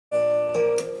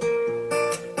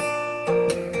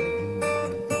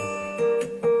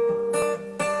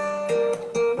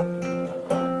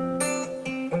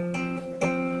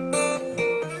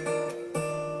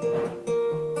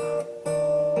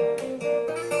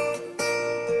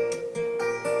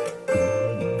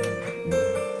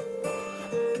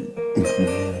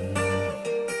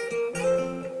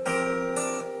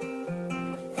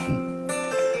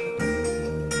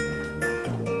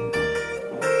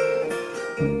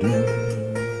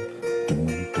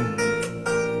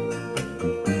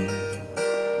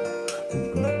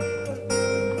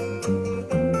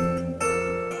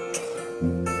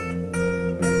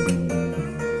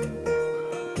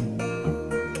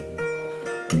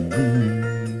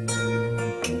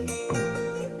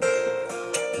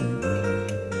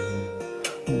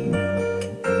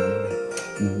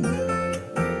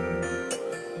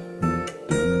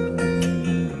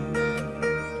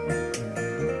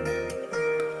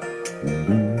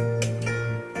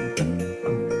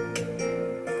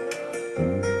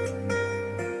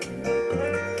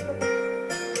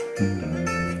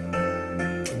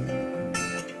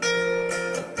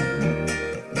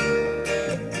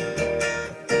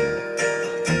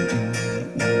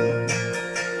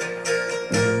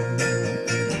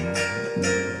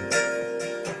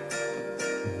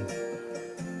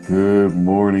Good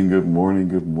morning, good morning,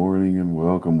 good morning, and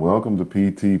welcome. Welcome to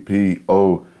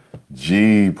PTPOG,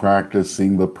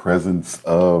 Practicing the Presence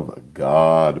of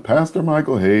God. Pastor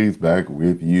Michael Hayes back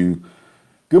with you.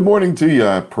 Good morning to you.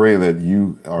 I pray that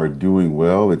you are doing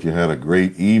well, that you had a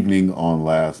great evening on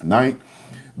last night,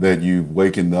 that you've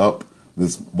woken up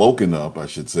this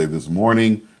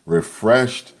morning,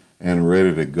 refreshed and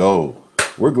ready to go.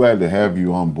 We're glad to have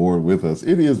you on board with us.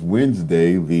 It is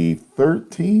Wednesday, the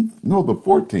 14th,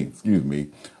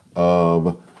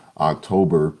 of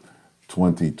October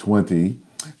 2020.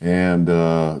 And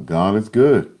God is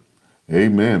good.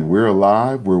 Amen. We're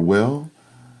alive. We're well.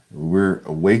 We're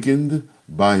awakened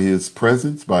by his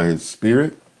presence, by his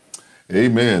spirit.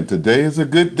 Amen. Today is a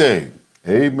good day.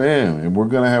 Amen. And we're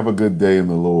going to have a good day in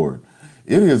the Lord.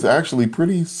 It is actually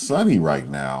pretty sunny right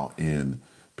now in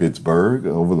Pittsburgh.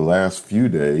 Over the last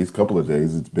couple of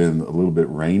days, it's been a little bit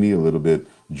rainy, a little bit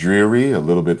dreary, a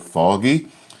little bit foggy.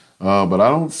 But I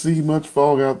don't see much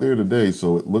fog out there today,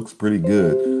 so it looks pretty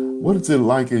good. What is it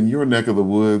like in your neck of the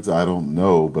woods? I don't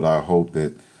know, but I hope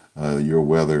that your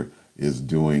weather is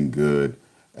doing good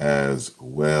as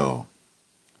well.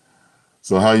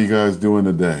 So how you guys doing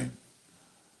today?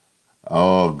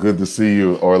 Oh, good to see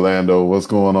you, Orlando. What's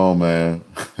going on, man?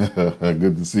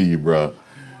 Good to see you, bro.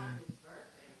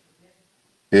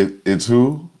 It's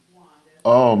who?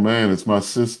 Oh man, it's my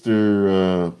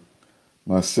sister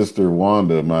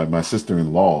Wanda, my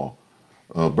sister-in-law,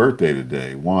 birthday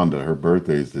today. Wanda, her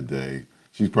birthday's today.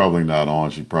 She's probably not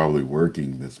on. She's probably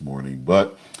working this morning.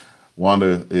 But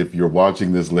Wanda, if you're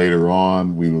watching this later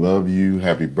on, we love you.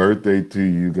 Happy birthday to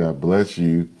you. God bless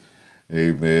you.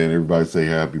 Amen. Everybody say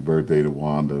happy birthday to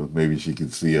Wanda. Maybe she can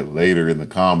see it later in the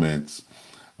comments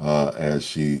as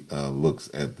she looks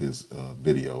at this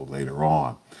video later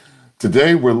on.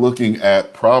 Today we're looking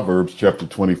at Proverbs chapter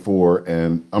 25.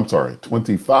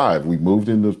 We moved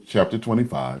into chapter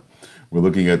 25. We're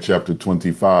looking at chapter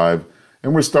 25,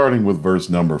 and we're starting with verse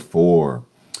number 4.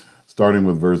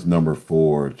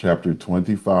 Chapter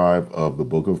 25 of the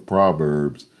book of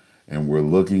Proverbs, and we're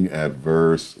looking at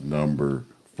verse number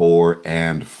 4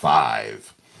 and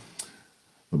 5.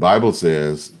 The Bible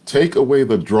says, "Take away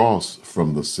the dross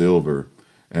from the silver,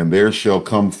 and there shall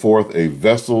come forth a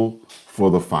vessel for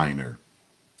the finer.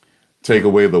 Take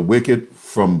away the wicked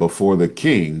from before the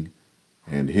king,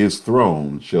 and his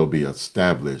throne shall be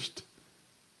established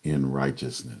in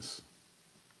righteousness."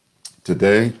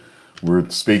 Today, we're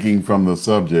speaking from the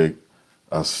subject,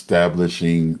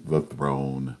 establishing the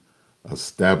throne.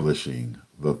 Establishing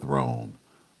the throne.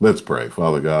 Let's pray.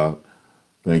 Father God,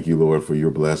 thank you, Lord, for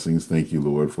your blessings. Thank you,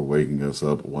 Lord, for waking us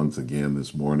up once again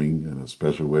this morning in a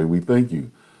special way. We thank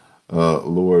you,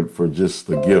 Lord, for just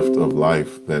the gift of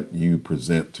life that you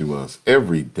present to us.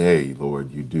 Every day,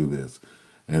 Lord, you do this,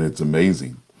 and it's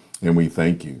amazing, and we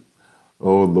thank you.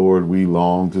 Oh, Lord, we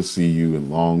long to see you and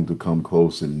long to come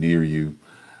close and near you.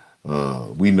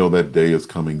 We know that day is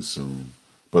coming soon,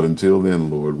 but until then,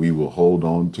 Lord, we will hold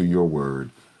on to your word.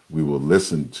 We will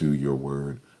listen to your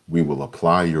word. We will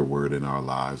apply your word in our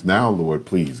lives. Now, Lord,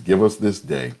 please give us this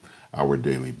day our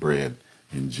daily bread.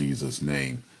 In Jesus'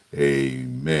 name,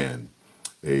 amen.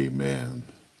 Amen.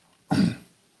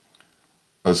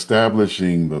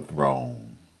 Establishing the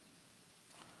throne.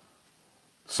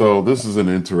 So this is an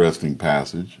interesting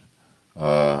passage,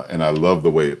 and I love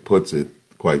the way it puts it,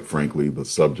 quite frankly, the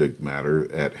subject matter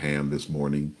at hand this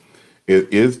morning.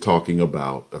 It is talking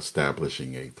about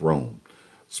establishing a throne,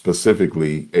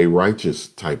 specifically a righteous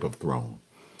type of throne.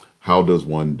 How does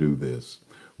one do this?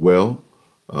 Well,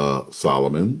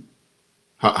 Solomon,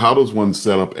 how does one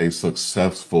set up a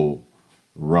successful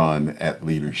run at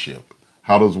leadership?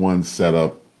 How does one set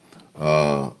up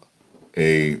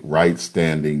a right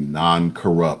standing,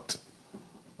 non-corrupt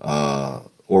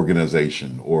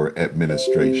organization or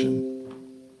administration.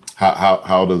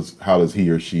 How does he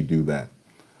or she do that?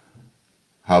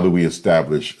 How do we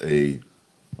establish a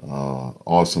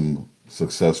awesome,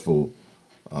 successful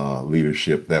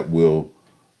leadership that will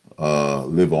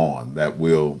live on, that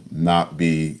will not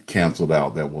be canceled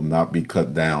out, that will not be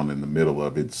cut down in the middle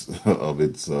of its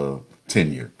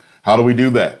tenure? How do we do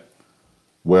that?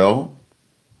 Well,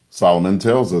 Solomon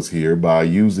tells us here by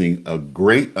using a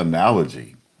great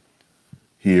analogy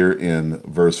here in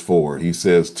verse 4. He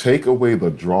says, "Take away the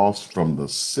dross from the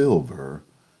silver,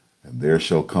 and there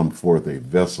shall come forth a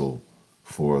vessel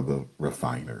for the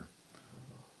refiner."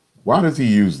 Why does he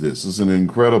use this? It's an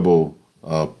incredible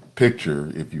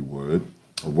picture, if you would,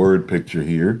 a word picture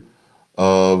here,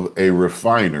 of a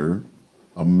refiner,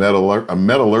 a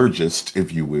metallurgist,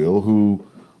 if you will, who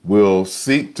will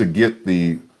seek to get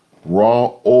the raw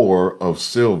ore of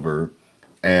silver.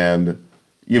 And,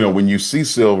 you know, when you see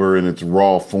silver in its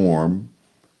raw form,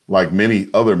 like many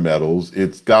other metals,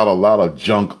 it's got a lot of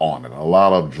junk on it. A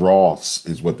lot of dross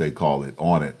is what they call it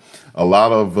on it. A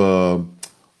lot of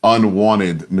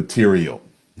unwanted material,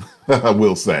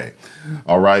 we'll say,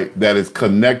 all right, that is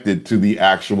connected to the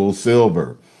actual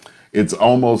silver. It's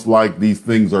almost like these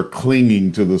things are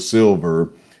clinging to the silver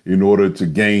in order to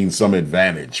gain some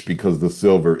advantage because the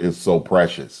silver is so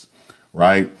precious,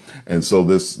 right? And so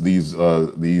these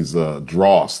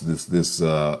dross, this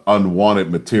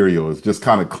unwanted material is just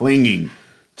kind of clinging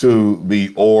to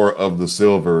the ore of the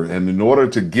silver. And in order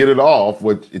to get it off,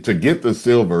 to get the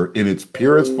silver in its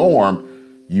purest form,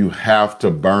 you have to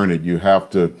burn it. You have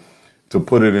to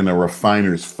put it in a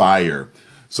refiner's fire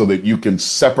so that you can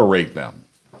separate them,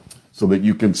 so that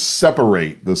you can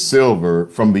separate the silver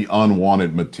from the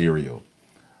unwanted material,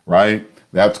 right?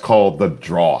 That's called the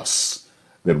dross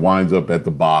that winds up at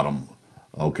the bottom,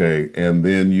 okay? And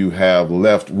then you have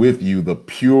left with you the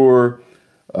pure,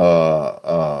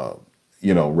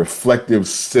 reflective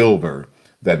silver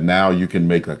that now you can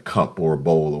make a cup or a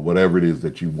bowl or whatever it is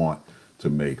that you want to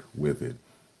make with it.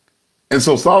 And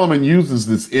so Solomon uses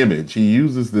this image, he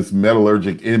uses this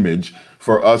metallurgic image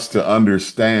for us to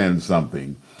understand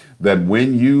something, that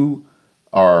when you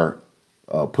are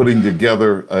putting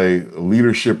together a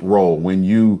leadership role, when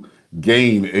you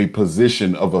gain a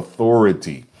position of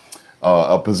authority,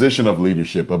 a position of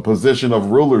leadership, a position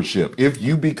of rulership, if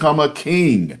you become a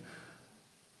king,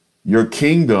 your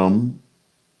kingdom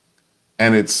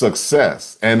and its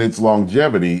success and its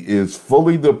longevity is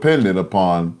fully dependent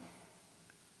upon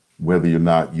whether or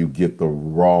not you get the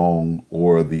wrong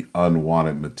or the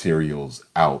unwanted materials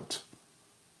out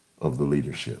of the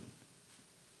leadership.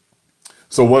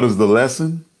 So what is the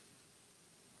lesson?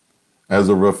 As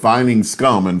a refining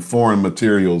scum and foreign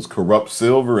materials corrupt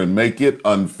silver and make it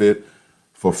unfit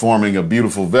for forming a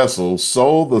beautiful vessel,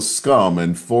 so the scum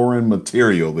and foreign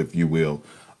material, if you will,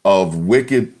 of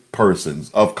wicked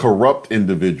persons, of corrupt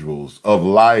individuals, of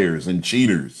liars and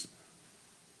cheaters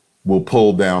will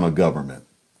pull down a government,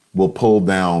 will pull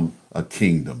down a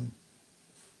kingdom,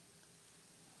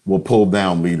 will pull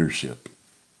down leadership.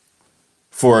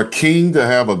 For a king to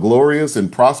have a glorious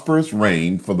and prosperous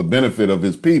reign for the benefit of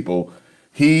his people,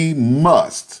 he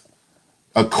must,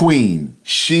 a queen,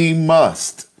 she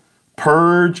must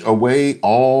purge away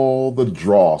all the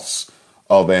dross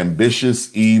of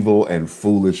ambitious, evil, and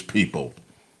foolish people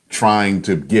trying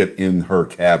to get in her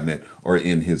cabinet or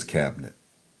in his cabinet.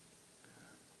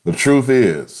 The truth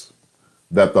is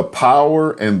that the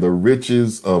power and the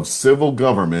riches of civil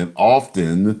government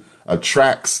often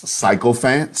attracts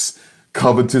sycophants,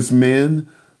 covetous men,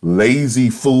 lazy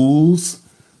fools,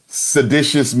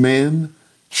 seditious men,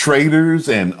 traitors,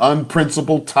 and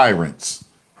unprincipled tyrants.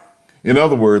 In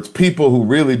other words, people who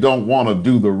really don't want to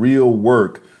do the real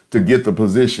work to get the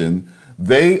position,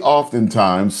 they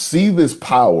oftentimes see this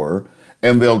power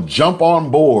and they'll jump on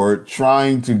board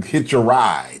trying to hitch a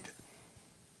ride.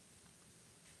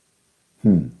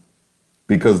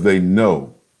 Because they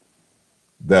know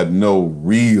that no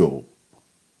real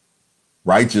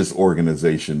righteous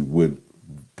organization would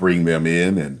bring them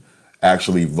in and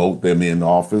actually vote them in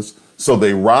office. So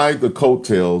they ride the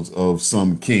coattails of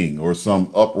some king or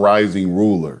some uprising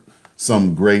ruler,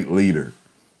 some great leader.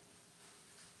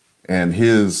 And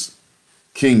his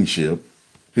kingship,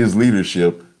 his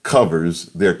leadership covers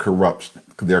their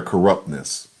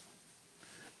corruptness.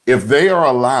 If they are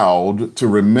allowed to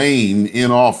remain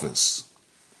in office,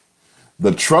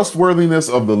 the trustworthiness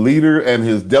of the leader and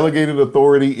his delegated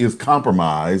authority is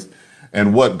compromised,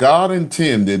 and what God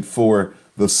intended for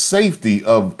the safety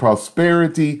of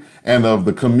prosperity and of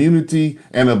the community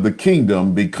and of the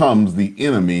kingdom becomes the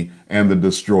enemy and the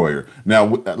destroyer. Now,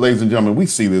 ladies and gentlemen, we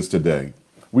see this today.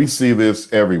 We see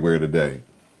this everywhere today,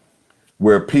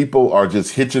 where people are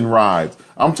just hitching rides.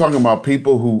 I'm talking about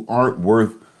people who aren't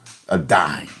worth a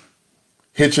dime,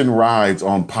 hitching rides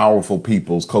on powerful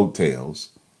people's coattails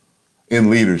in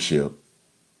leadership.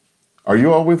 Are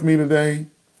you all with me today?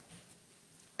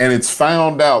 And it's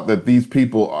found out that these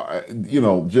people are,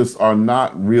 just are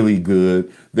not really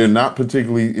good. They're not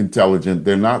particularly intelligent.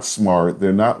 They're not smart.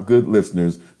 They're not good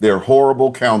listeners. They're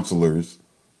horrible counselors.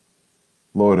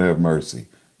 Lord have mercy.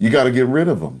 You got to get rid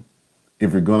of them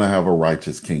if you're going to have a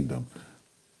righteous kingdom.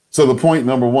 So the point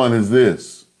number one is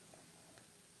this: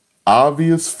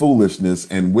 obvious foolishness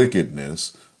and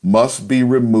wickedness must be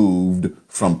removed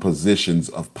from positions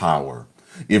of power.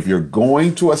 If you're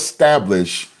going to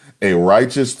establish a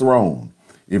righteous throne,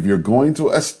 if you're going to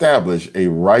establish a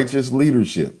righteous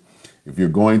leadership, if you're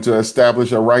going to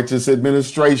establish a righteous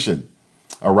administration,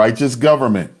 a righteous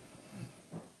government,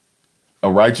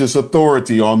 a righteous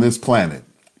authority on this planet,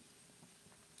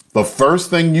 the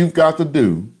first thing you've got to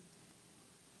do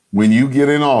when you get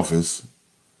in office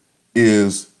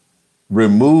is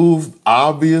remove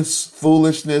obvious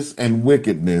foolishness and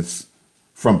wickedness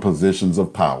from positions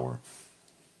of power.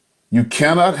 You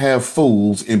cannot have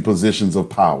fools in positions of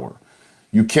power.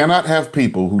 You cannot have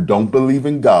people who don't believe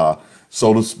in God,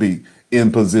 so to speak,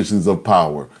 in positions of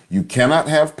power. You cannot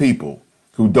have people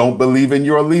who don't believe in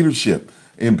your leadership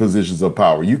in positions of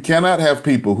power. You cannot have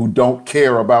people who don't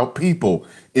care about people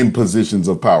in positions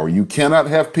of power. You cannot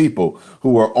have people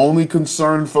who are only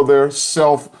concerned for their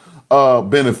self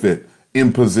benefit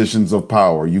in positions of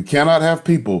power. You cannot have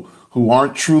people who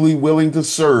aren't truly willing to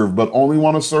serve but only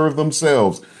want to serve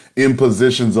themselves in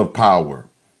positions of power.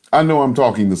 I know I'm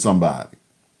talking to somebody.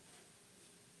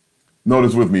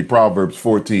 Notice with me Proverbs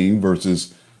 14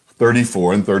 verses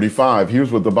 34 and 35.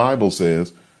 Here's what the Bible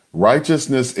says: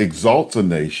 righteousness exalts a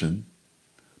nation,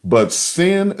 but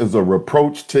sin is a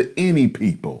reproach to any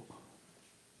people.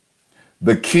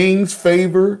 The king's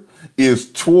favor is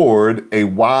toward a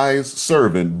wise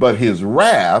servant, but his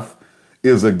wrath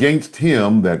is against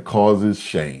him that causes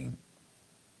shame.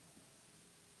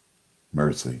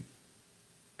 Mercy.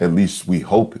 At least we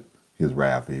hope his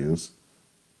wrath is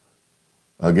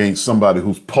against somebody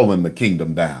who's pulling the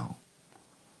kingdom down,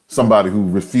 somebody who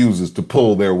refuses to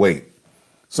pull their weight,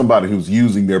 somebody who's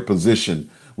using their position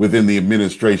within the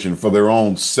administration for their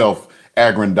own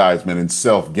self-aggrandizement and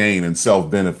self-gain and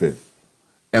self-benefit,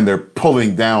 and they're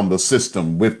pulling down the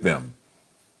system with them.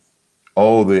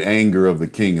 Oh, the anger of the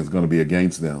king is going to be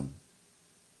against them.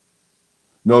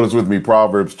 Notice with me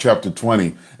Proverbs chapter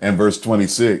 20 and verse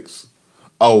 26.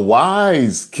 A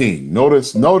wise king,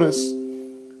 notice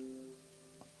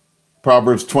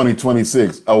Proverbs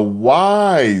 20:26. A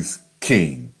wise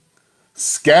king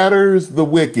scatters the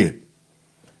wicked,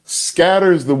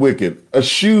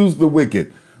 eschews the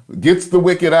wicked, gets the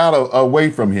wicked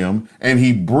away from him, and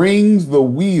he brings the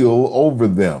wheel over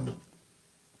them.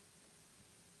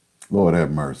 Lord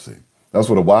have mercy. That's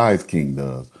what a wise king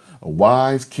does. A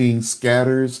wise king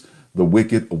scatters the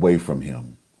wicked away from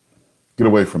him. Get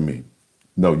away from me.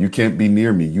 No, you can't be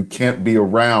near me. You can't be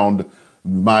around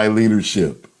my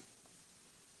leadership.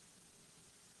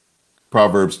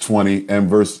 Proverbs 20 and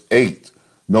verse 8.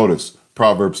 Notice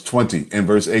Proverbs 20 and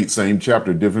verse 8, same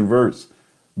chapter, different verse.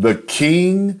 A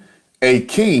king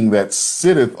that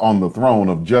sitteth on the throne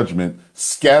of judgment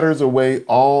scatters away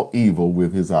all evil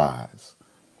with his eyes.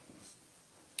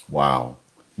 Wow.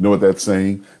 You know what that's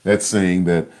saying? That's saying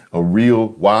that a real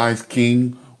wise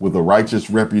king with a righteous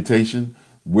reputation,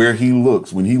 where he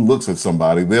looks, when he looks at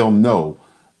somebody, they'll know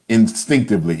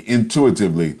instinctively,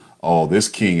 intuitively, oh, this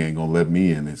king ain't gonna let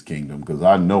me in his kingdom because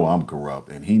I know I'm corrupt,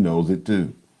 and he knows it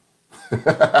too.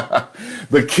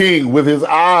 The king with his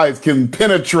eyes can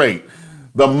penetrate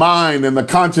the mind and the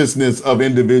consciousness of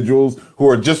individuals who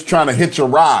are just trying to hitch a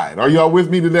ride. Are y'all with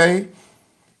me today?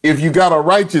 If you got a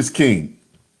righteous king,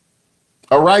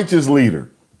 a righteous leader,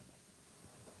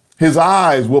 his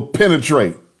eyes will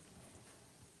penetrate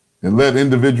and let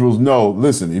individuals know,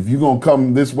 listen, if you're going to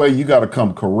come this way, you got to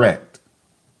come correct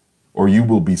or you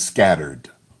will be scattered.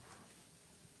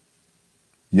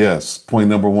 Yes, point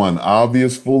number one,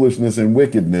 obvious foolishness and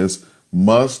wickedness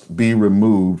must be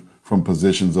removed from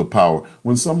positions of power.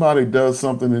 When somebody does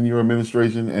something in your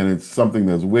administration and it's something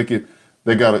that's wicked,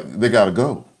 they gotta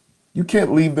go. You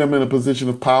can't leave them in a position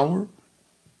of power.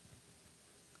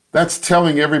 That's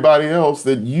telling everybody else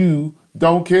that you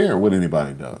don't care what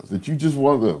anybody does, that you just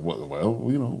want to, well,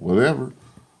 whatever.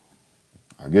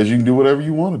 I guess you can do whatever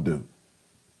you want to do.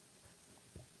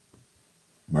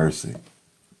 mercy.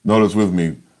 Notice with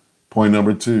me, point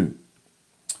number 2.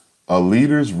 A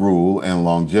leader's rule and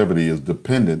longevity is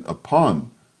dependent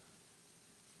upon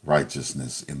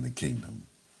righteousness in the kingdom.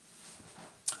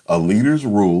 A leader's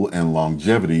rule and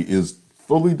longevity is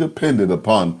fully dependent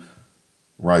upon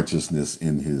righteousness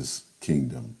in his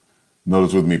kingdom.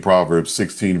 Notice with me, Proverbs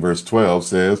 16 verse 12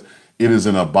 says, "It is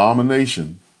an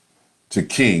abomination to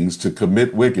kings to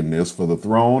commit wickedness, for the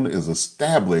throne is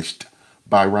established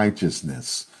by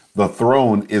righteousness." The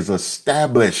throne is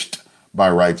established by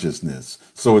righteousness.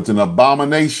 So it's an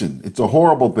abomination. It's a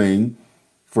horrible thing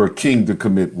for a king to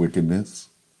commit wickedness.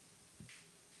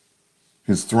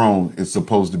 His throne is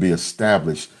supposed to be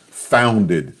established,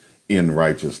 founded in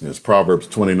righteousness. Proverbs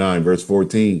 29 verse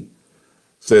 14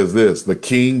 says this, "The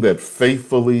king that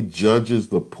faithfully judges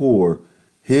the poor,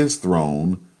 his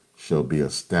throne shall be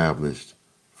established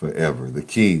forever." The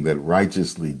king that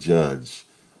righteously judges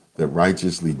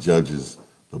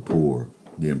the poor,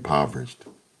 the impoverished,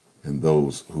 and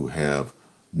those who have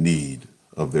need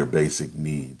of their basic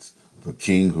needs. The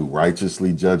king who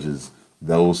righteously judges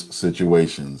those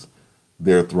situations,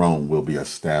 their throne will be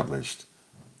established,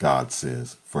 God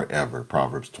says, forever.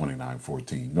 Proverbs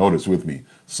 29:14. Notice with me,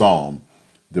 Psalm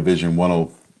Division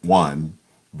 101,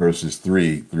 verses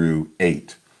 3 through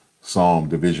 8. Psalm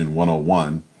Division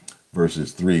 101,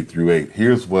 verses 3 through 8.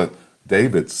 Here's what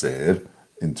David said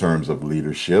in terms of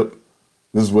leadership.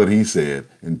 This is what he said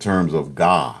in terms of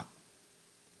God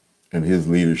and his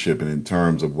leadership and in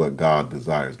terms of what God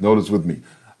desires. Notice with me,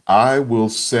 "I will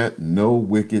set no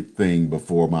wicked thing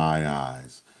before my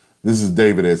eyes." This is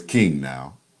David as king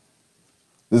now.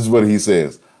 This is what he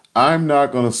says. "I'm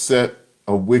not going to set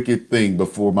a wicked thing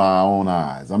before my own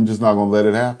eyes. I'm just not going to let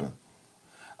it happen.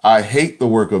 I hate the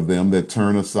work of them that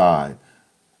turn aside.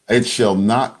 It shall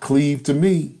not cleave to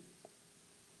me."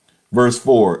 Verse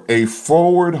 4, "A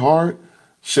forward heart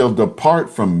shall depart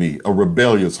from me." A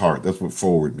rebellious heart. That's what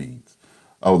forward means.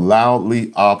 A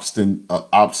loudly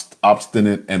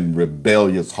obstinate and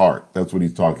rebellious heart. That's what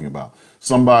he's talking about.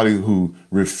 Somebody who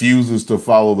refuses to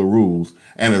follow the rules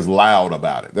and is loud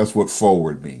about it. That's what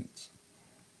forward means.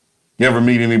 You ever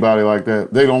meet anybody like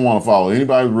that? They don't want to follow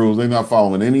anybody's rules. They're not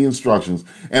following any instructions,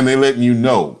 and they're letting you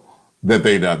know that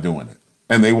they're not doing it.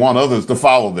 And they want others to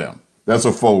follow them. That's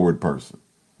a forward person.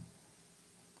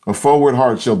 "A forward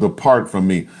heart shall depart from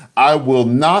me. I will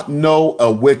not know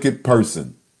a wicked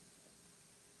person,"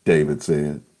 David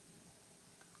said.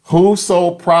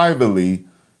 Whoso privately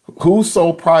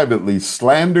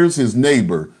slanders his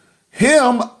neighbor,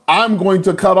 him I'm going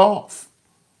to cut off.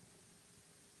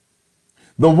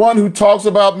 The one who talks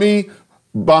about me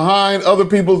behind other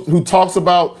people, who talks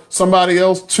about somebody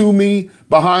else to me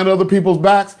behind other people's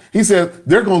backs, he said,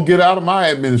 they're going to get out of my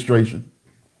administration.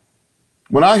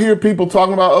 When I hear people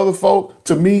talking about other folk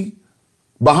to me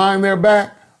behind their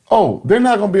back, oh, they're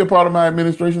not going to be a part of my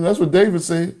administration. That's what David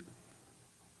said.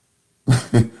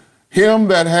 "Him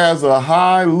that has a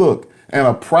high look and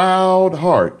a proud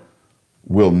heart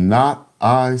will not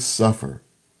I suffer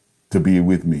to be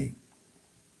with me."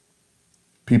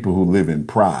 People who live in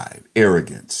pride,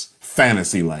 arrogance,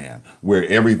 fantasy land, where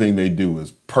everything they do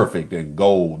is perfect and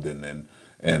gold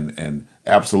and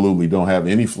absolutely don't have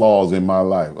any flaws in my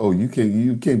life. Oh, you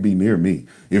can't be near me.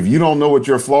 If you don't know what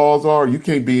your flaws are, you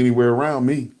can't be anywhere around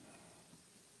me.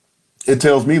 It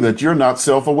tells me that you're not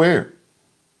self-aware.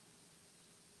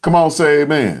 Come on, say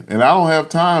amen. And I don't have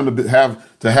time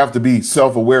to have to be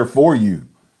self-aware for you.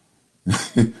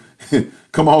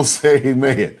 Come on, say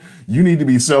amen. You need to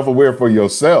be self-aware for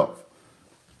yourself.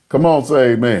 Come on,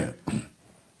 say amen.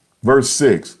 Verse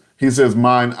 6, he says,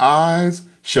 "Mine eyes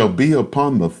shall be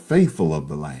upon the faithful of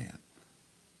the land,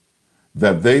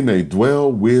 that they may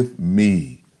dwell with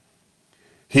me.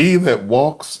 He that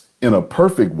walks in a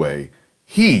perfect way,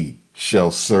 he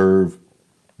shall serve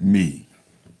me.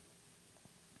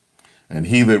 And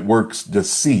he that works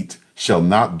deceit shall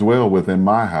not dwell within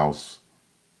my house.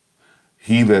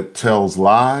 He that tells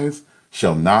lies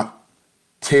shall not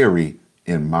tarry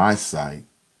in my sight."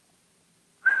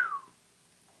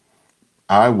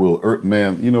 I will,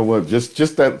 man, you know what?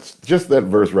 Just that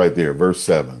verse right there, verse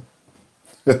 7.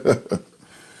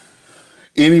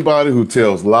 Anybody who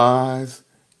tells lies,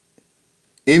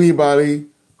 anybody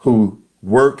who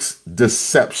works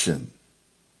deception,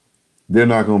 they're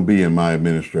not going to be in my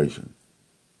administration.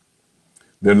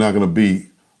 They're not going to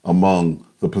be among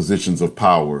the positions of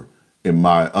power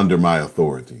under my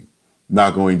authority.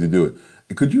 Not going to do it.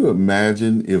 Could you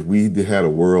imagine if we had a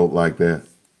world like that?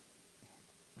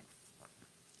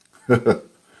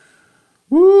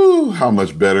 Woo, how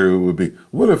much better it would be.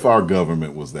 What if our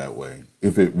government was that way?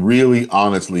 If it really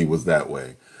honestly was that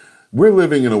way? We're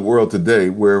living in a world today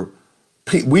where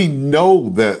we know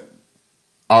that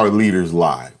our leaders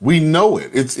lie. We know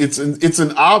it. It's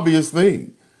an obvious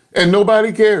thing. And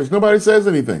nobody cares. Nobody says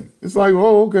anything. It's like,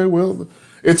 oh, okay, well,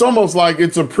 it's almost like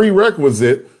it's a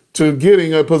prerequisite to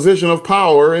getting a position of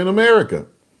power in America.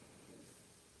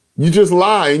 You just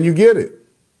lie and you get it.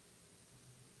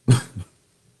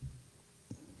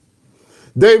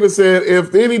 David said,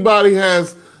 if anybody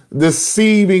has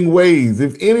deceiving ways,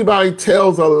 if anybody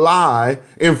tells a lie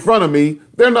in front of me,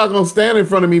 they're not going to stand in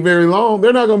front of me very long.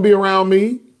 They're not going to be around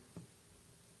me.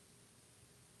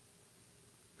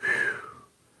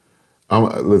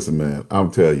 Listen, man,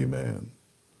 I'm telling you, man,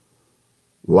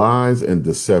 lies and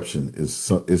deception it's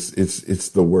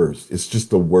the worst. It's just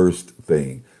the worst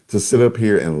thing to sit up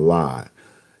here and lie.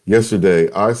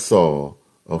 Yesterday, I saw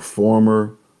a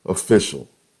former official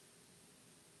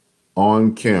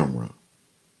on camera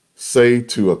say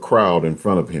to a crowd in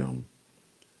front of him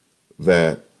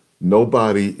that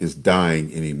nobody is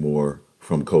dying anymore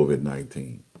from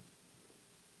COVID-19.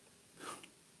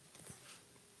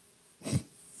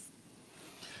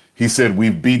 He said,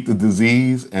 we've beat the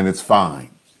disease and it's fine.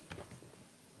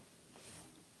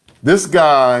 This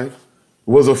guy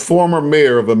was a former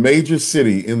mayor of a major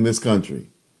city in this country.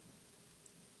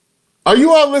 Are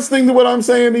you all listening to what I'm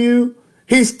saying to you?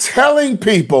 He's telling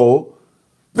people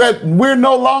that we're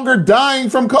no longer dying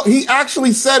from COVID. He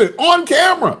actually said it on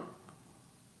camera.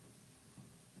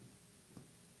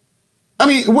 I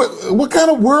mean, what kind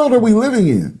of world are we living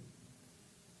in?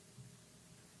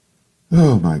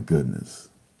 Oh, my goodness.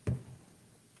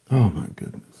 Oh, my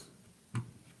goodness.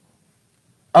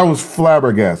 I was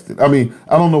flabbergasted. I mean,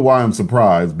 I don't know why I'm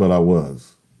surprised, but I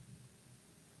was.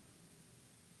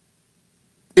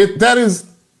 That is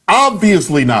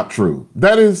obviously not true.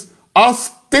 That is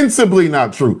ostensibly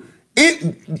not true.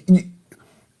 It's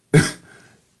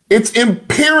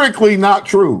empirically not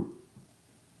true.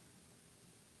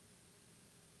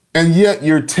 And yet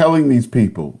you're telling these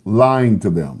people, lying to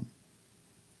them.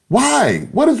 Why?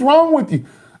 What is wrong with you?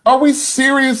 Are we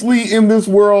seriously in this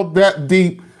world that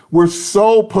deep? We're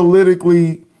so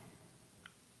politically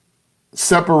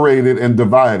separated and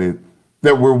divided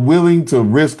that we're willing to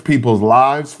risk people's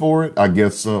lives for it? I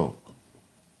guess so.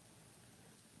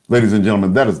 Ladies and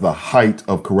gentlemen, that is the height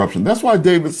of corruption. That's why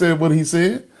David said what he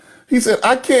said. He said,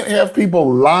 I can't have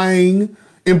people lying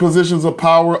in positions of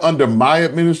power under my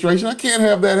administration. I can't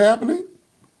have that happening.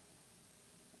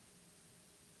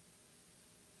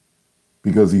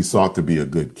 Because he sought to be a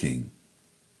good king.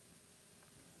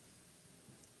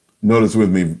 Notice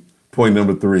with me, point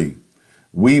number 3.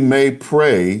 We may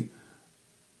pray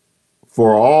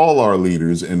for all our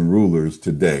leaders and rulers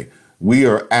today. We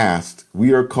are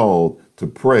called to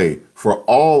pray for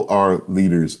all our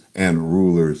leaders and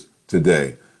rulers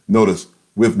today. Notice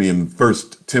with me in 1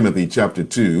 Timothy chapter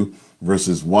 2,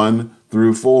 verses 1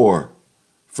 through 4.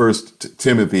 1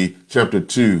 Timothy chapter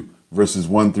 2, verses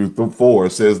 1 through 4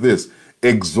 says this,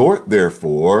 exhort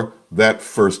therefore that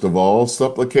first of all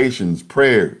supplications,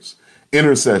 prayers,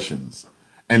 intercessions,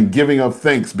 and giving of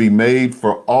thanks be made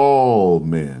for all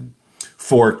men,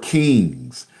 for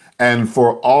kings, and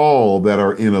for all that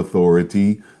are in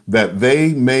authority, that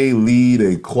they may lead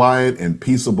a quiet and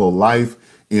peaceable life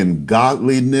in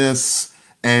godliness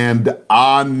and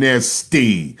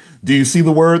honesty. Do you see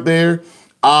the word there?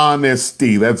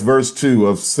 Honesty. That's verse 2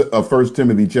 of 1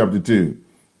 Timothy chapter 2.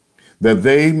 That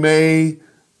they may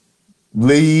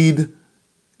lead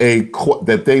a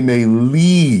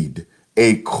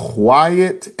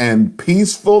quiet and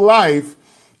peaceful life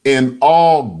in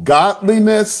all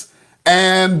godliness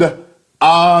and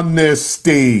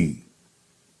honesty.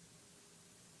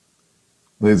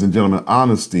 Ladies and gentlemen,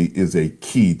 honesty is a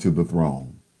key to the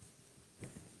throne.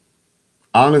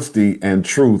 Honesty and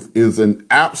truth is an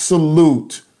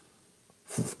absolute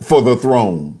for the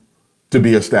throne to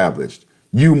be established.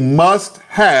 You must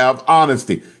have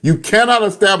honesty. You cannot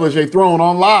establish a throne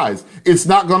on lies. It's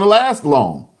not going to last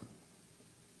long.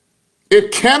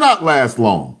 It cannot last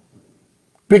long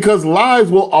because lies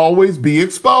will always be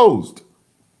exposed.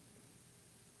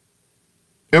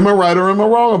 Am I right or am I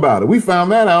wrong about it? We found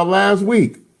that out last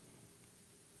week.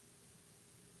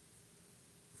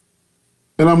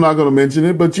 And I'm not going to mention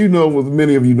it, but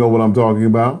many of you know what I'm talking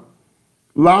about.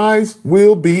 Lies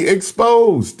will be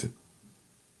exposed.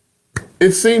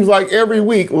 It seems like every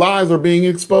week lies are being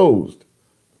exposed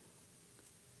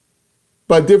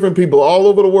by different people all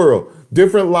over the world.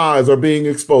 Different lies are being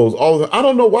exposed. I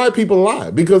don't know why people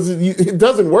lie, because it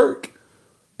doesn't work.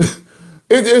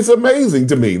 It's amazing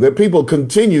to me that people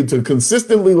continue to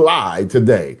consistently lie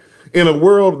today in a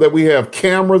world that we have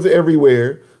cameras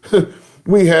everywhere.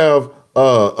 We have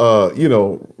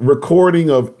recording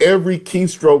of every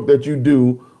keystroke that you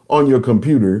do on your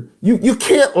computer. You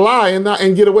can't lie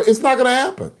and get away. It's not going to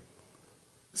happen.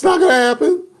 It's not going to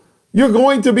happen. You're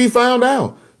going to be found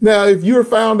out. Now, if you're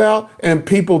found out and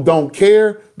people don't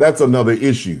care, that's another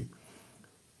issue.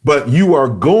 But you are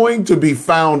going to be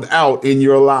found out in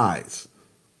your lies.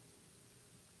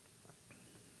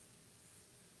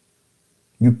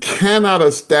 You cannot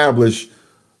establish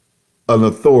an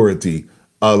authority,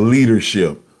 a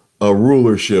leadership, a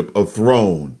rulership, a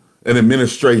throne, an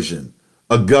administration,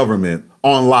 a government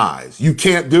on lies. You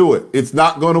can't do it. It's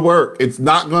not going to work. It's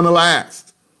not going to last.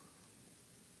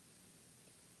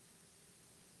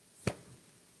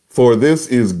 For this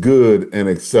is good and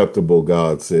acceptable,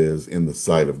 God says, in the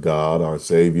sight of God, our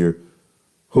Savior,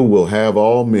 who will have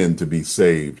all men to be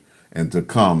saved and to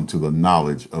come to the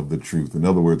knowledge of the truth. In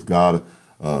other words, God,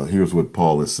 here's what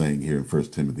Paul is saying here in 1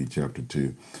 Timothy chapter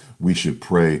 2. We should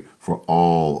pray for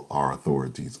all our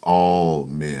authorities, all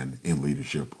men in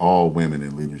leadership, all women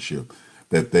in leadership,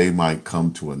 that they might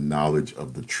come to a knowledge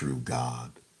of the true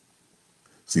God.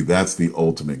 See, that's the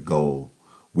ultimate goal.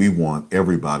 We want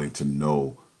everybody to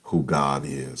know who God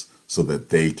is so that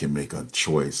they can make a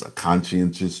choice, a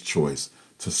conscientious choice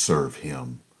to serve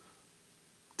him,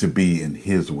 to be in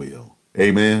his will.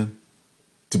 Amen.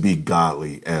 To be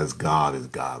godly as God is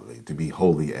godly, to be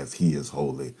holy as he is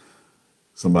holy.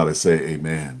 Somebody say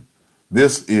amen.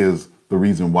 This is the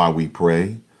reason why we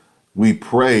pray. We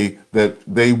pray that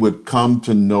they would come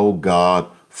to know God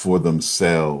for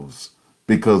themselves,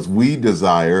 because we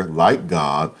desire, like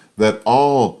God, that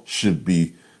all should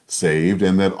be saved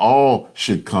and that all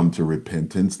should come to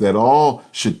repentance, that all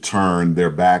should turn their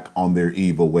back on their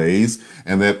evil ways,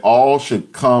 and that all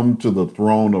should come to the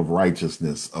throne of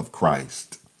righteousness of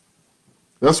Christ.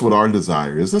 That's what our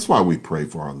desire is. That's why we pray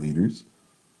for our leaders.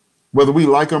 Whether we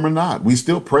like them or not, we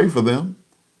still pray for them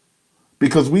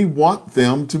because we want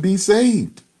them to be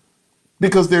saved.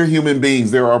 Because they're human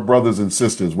beings. They're our brothers and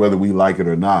sisters, whether we like it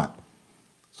or not.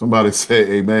 Somebody say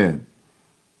amen.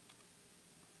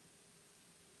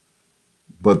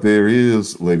 But there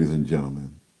is, ladies and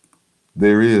gentlemen,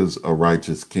 there is a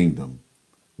righteous kingdom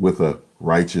with a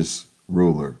righteous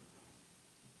ruler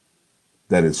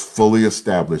that is fully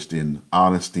established in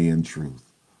honesty and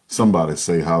truth. Somebody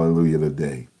say hallelujah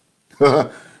today.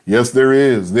 Yes, there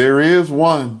is. There is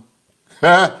one.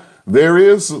 There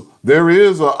is an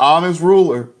honest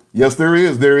ruler. Yes, there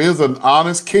is. There is an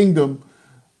honest kingdom.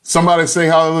 Somebody say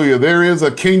hallelujah. There is a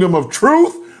kingdom of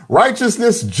truth,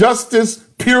 righteousness, justice,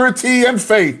 purity, and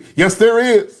faith. Yes, there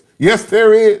is. Yes,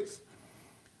 there is.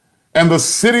 And the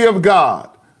city of God,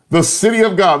 this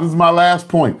is my last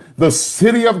point. The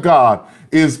city of God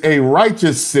is a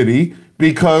righteous city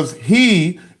because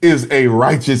he is a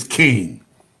righteous king.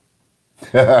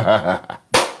 The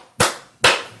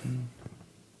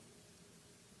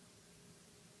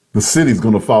city's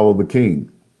going to follow the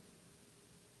king.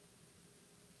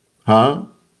 Huh?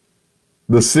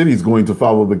 The city's going to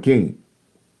follow the king.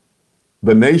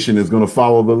 The nation is going to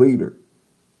follow the leader.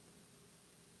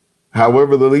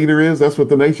 However the leader is, that's what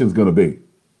the nation's going to be.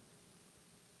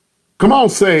 Come on,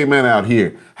 say amen out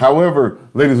here. However,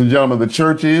 ladies and gentlemen, the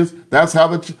church is, that's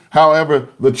how however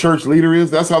the church leader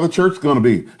is, that's how the church's going to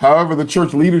be. However the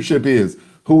church leadership is,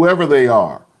 whoever they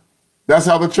are, that's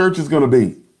how the church is going to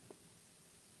be.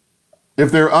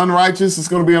 If they're unrighteous, it's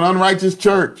going to be an unrighteous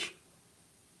church.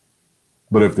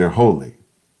 But if they're holy,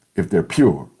 if they're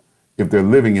pure, if they're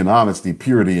living in honesty,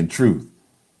 purity, and truth,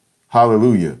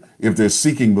 hallelujah, if they're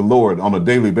seeking the Lord on a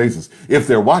daily basis, if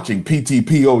they're watching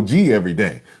PTPOG every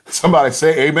day, somebody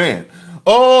say amen.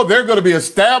 Oh, they're going to be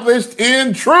established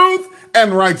in truth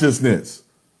and righteousness.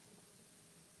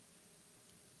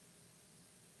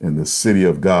 And the city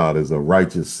of God is a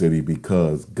righteous city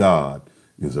because God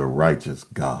is a righteous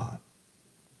God.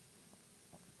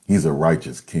 He's a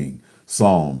righteous king.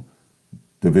 Psalm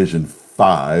division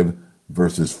 5,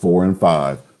 verses 4 and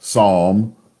 5.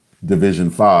 Psalm division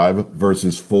 5,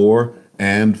 verses 4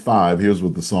 and 5. Here's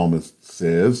what the psalmist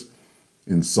says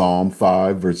in Psalm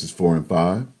 5, verses 4 and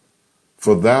 5.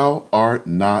 For thou art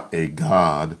not a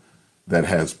God that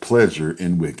has pleasure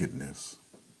in wickedness.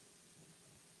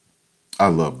 I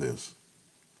love this.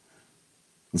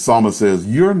 The psalmist says,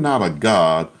 you're not a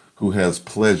God who has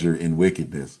pleasure in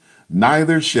wickedness,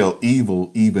 neither shall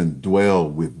evil even dwell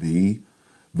with thee.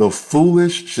 The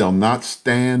foolish shall not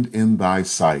stand in thy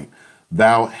sight.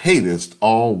 Thou hatest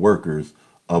all workers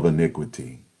of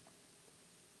iniquity.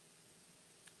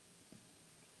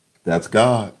 That's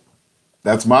God.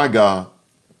 That's my God.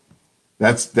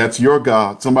 That's your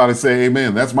God. Somebody say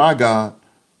amen. That's my God.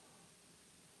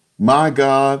 My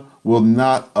God will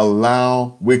not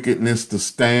allow wickedness to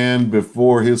stand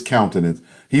before his countenance.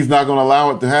 He's not going to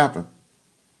allow it to happen.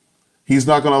 He's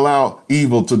not going to allow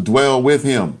evil to dwell with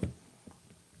him.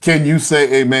 Can you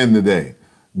say amen today?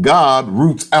 God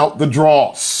roots out the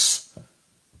dross.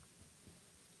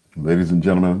 Ladies and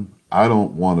gentlemen, I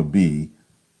don't want to be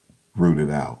rooted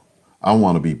out. I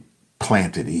want to be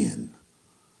planted in.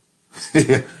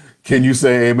 Can you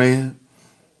say amen?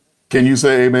 Can you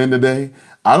say amen today?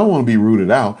 I don't want to be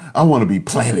rooted out. I want to be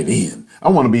planted in. I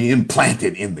want to be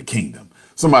implanted in the kingdom.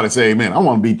 Somebody say amen. I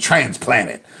want to be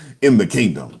transplanted in the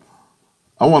kingdom.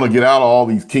 I want to get out of all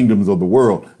these kingdoms of the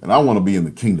world, and I want to be in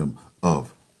the kingdom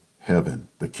of heaven,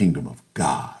 the kingdom of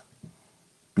God,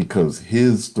 because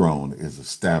his throne is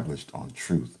established on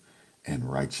truth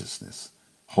and righteousness,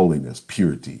 holiness,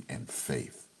 purity, and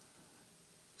faith.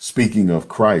 Speaking of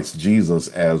Christ Jesus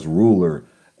as ruler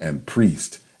and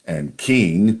priest and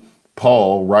king,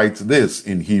 Paul writes this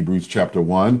in Hebrews chapter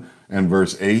 1 and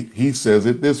verse 8. He says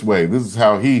it this way. This is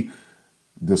how he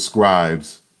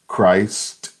describes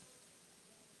Christ.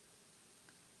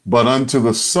 But unto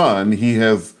the Son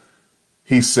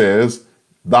he says,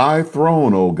 thy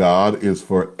throne, O God, is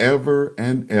forever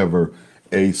and ever.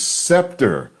 A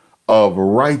scepter of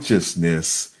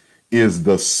righteousness is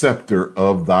the scepter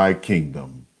of thy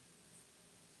kingdom.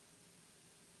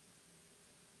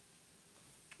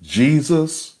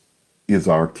 Jesus is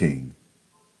our King.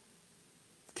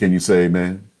 Can you say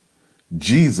amen?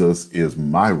 Jesus is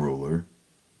my ruler.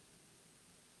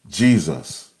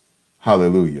 Jesus,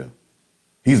 hallelujah.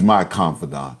 He's my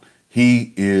confidant.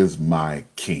 He is my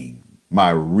king,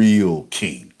 my real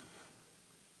king.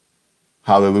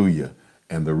 Hallelujah.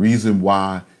 And the reason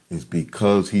why is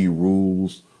because he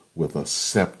rules with a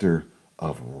scepter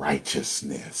of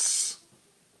righteousness.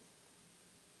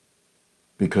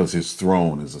 Because his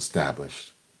throne is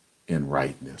established in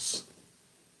rightness.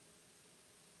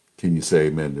 Can you say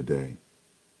amen today?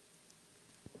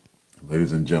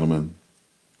 Ladies and gentlemen,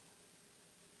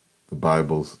 the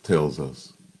Bible tells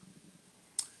us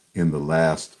in the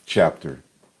last chapter,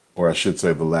 or I should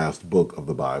say the last book of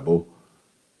the Bible,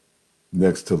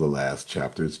 next to the last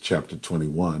chapter, it's chapter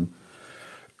 21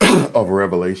 of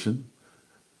Revelation,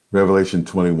 Revelation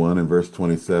 21 and verse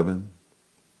 27.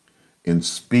 In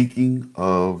speaking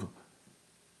of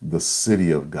the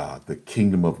city of God, the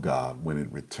kingdom of God, when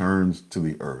it returns to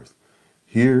the earth,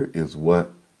 here is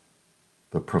what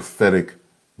the prophetic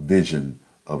vision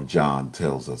of John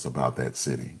tells us about that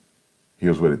city.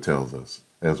 Here's what it tells us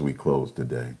as we close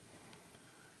today.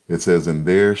 It says, and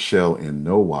there shall in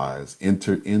no wise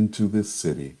enter into this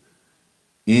city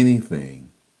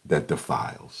anything that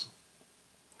defiles,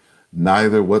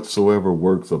 neither whatsoever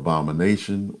works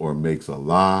abomination or makes a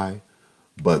lie,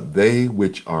 but they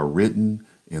which are written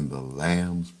in the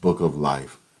Lamb's book of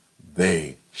life,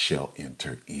 they shall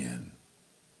enter in.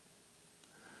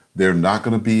 There are not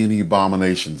going to be any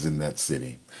abominations in that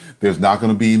city. There's not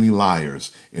going to be any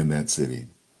liars in that city.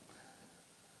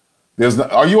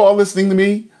 Are you all listening to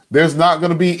me? There's not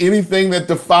going to be anything that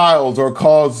defiles or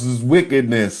causes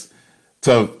wickedness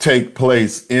to take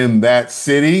place in that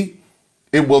city.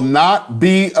 It will not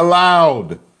be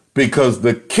allowed because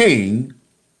the king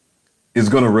is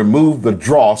going to remove the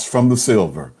dross from the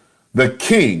silver. The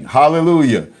king,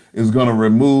 hallelujah, is going to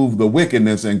remove the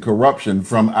wickedness and corruption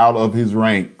from out of his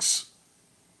ranks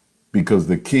because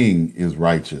the king is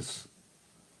righteous,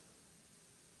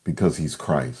 because he's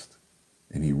Christ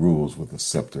and he rules with a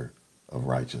scepter of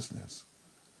righteousness.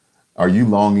 Are you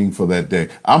longing for that day?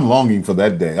 I'm longing for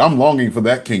that day. I'm longing for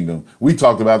that kingdom. We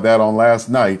talked about that on last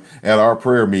night at our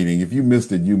prayer meeting. If you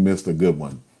missed it, you missed a good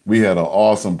one. We had an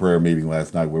awesome prayer meeting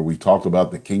last night where we talked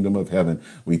about the kingdom of heaven.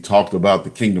 We talked about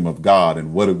the kingdom of God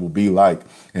and what it will be like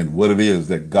and what it is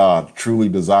that God truly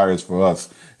desires for us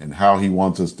and how he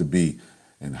wants us to be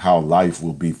and how life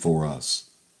will be for us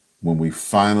when we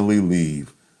finally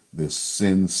leave this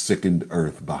sin-sickened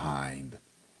earth behind.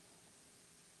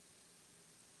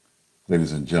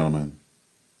 Ladies and gentlemen,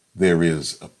 there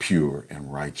is a pure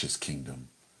and righteous kingdom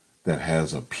that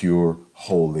has a pure,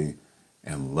 holy,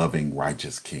 and loving,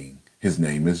 righteous king. His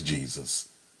name is Jesus.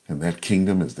 And that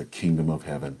kingdom is the kingdom of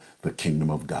heaven, the kingdom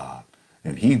of God.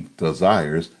 And he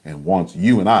desires and wants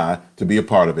you and I to be a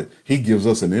part of it. He gives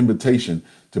us an invitation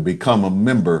to become a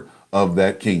member of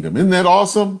that kingdom. Isn't that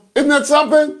awesome? Isn't that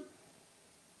something?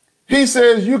 He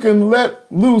says you can let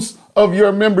loose of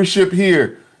your membership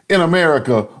here in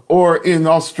America or in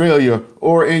Australia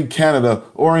or in Canada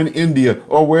or in India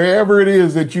or wherever it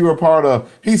is that you are part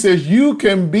of. He says you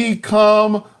can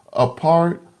become a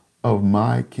part of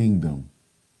my kingdom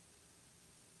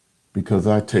because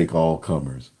I take all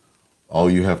comers. All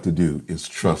you have to do is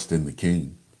trust in the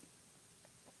King.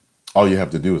 All you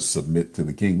have to do is submit to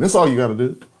the king. That's all you got to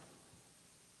do.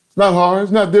 It's not hard.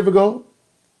 It's not difficult.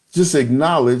 Just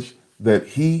acknowledge that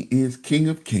he is King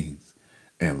of Kings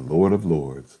and Lord of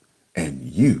Lords, and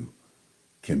you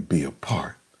can be a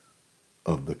part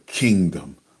of the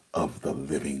kingdom of the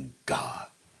living God.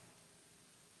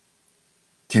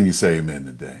 Can you say amen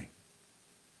today?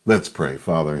 Let's pray.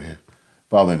 Father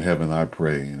in heaven, I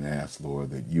pray and ask,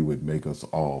 Lord, that you would make us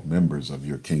all members of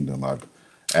your kingdom. I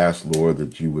ask, Lord,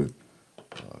 that you would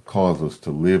cause us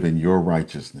to live in your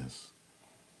righteousness.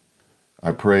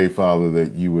 I pray, Father,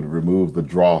 that you would remove the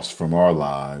dross from our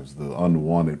lives, the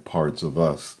unwanted parts of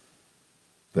us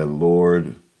that,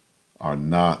 Lord, are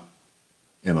not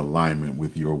in alignment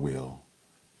with your will.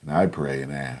 And I pray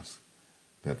and ask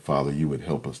that, Father, you would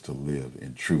help us to live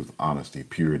in truth, honesty,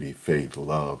 purity, faith,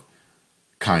 love,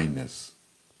 kindness,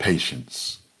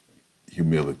 patience,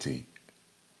 humility.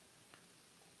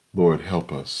 Lord,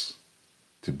 help us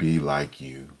to be like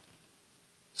you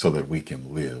so that we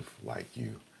can live like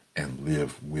you and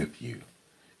live with you.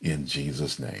 In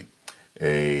Jesus' name,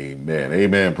 amen.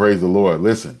 Amen. Praise the Lord.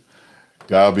 Listen,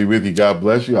 God be with you. God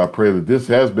bless you. I pray that this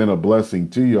has been a blessing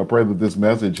to you. I pray that this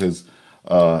message has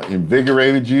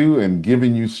invigorated you and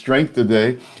given you strength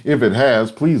today. If it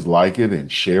has, please like it and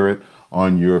share it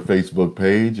on your Facebook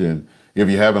page. And if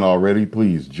you haven't already,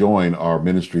 please join our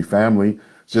ministry family.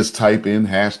 Just type in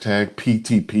hashtag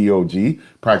PTPOG,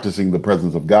 practicing the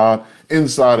presence of God,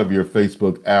 inside of your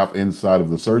Facebook app, inside of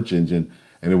the search engine,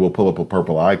 and it will pull up a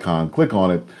purple icon. Click on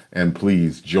it and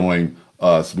please join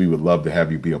us. We would love to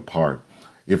have you be a part.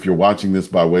 If you're watching this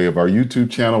by way of our YouTube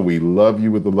channel, we love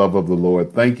you with the love of the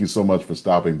Lord. Thank you so much for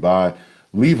stopping by.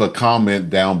 Leave a comment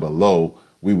down below.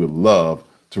 We would love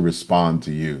to respond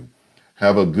to you.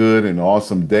 Have a good and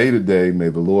awesome day today. May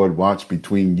the Lord watch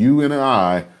between you and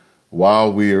I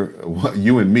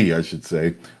you and me, I should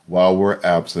say, while we're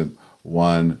absent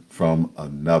one from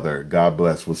another. God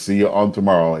bless. We'll see you on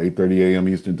tomorrow, 8:30 a.m.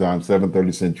 Eastern Time,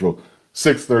 7:30 Central,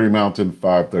 6:30 Mountain,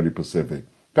 5:30 Pacific.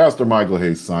 Pastor Michael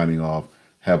Hayes signing off.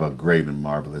 Have a great and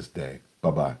marvelous day.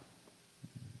 Bye-bye.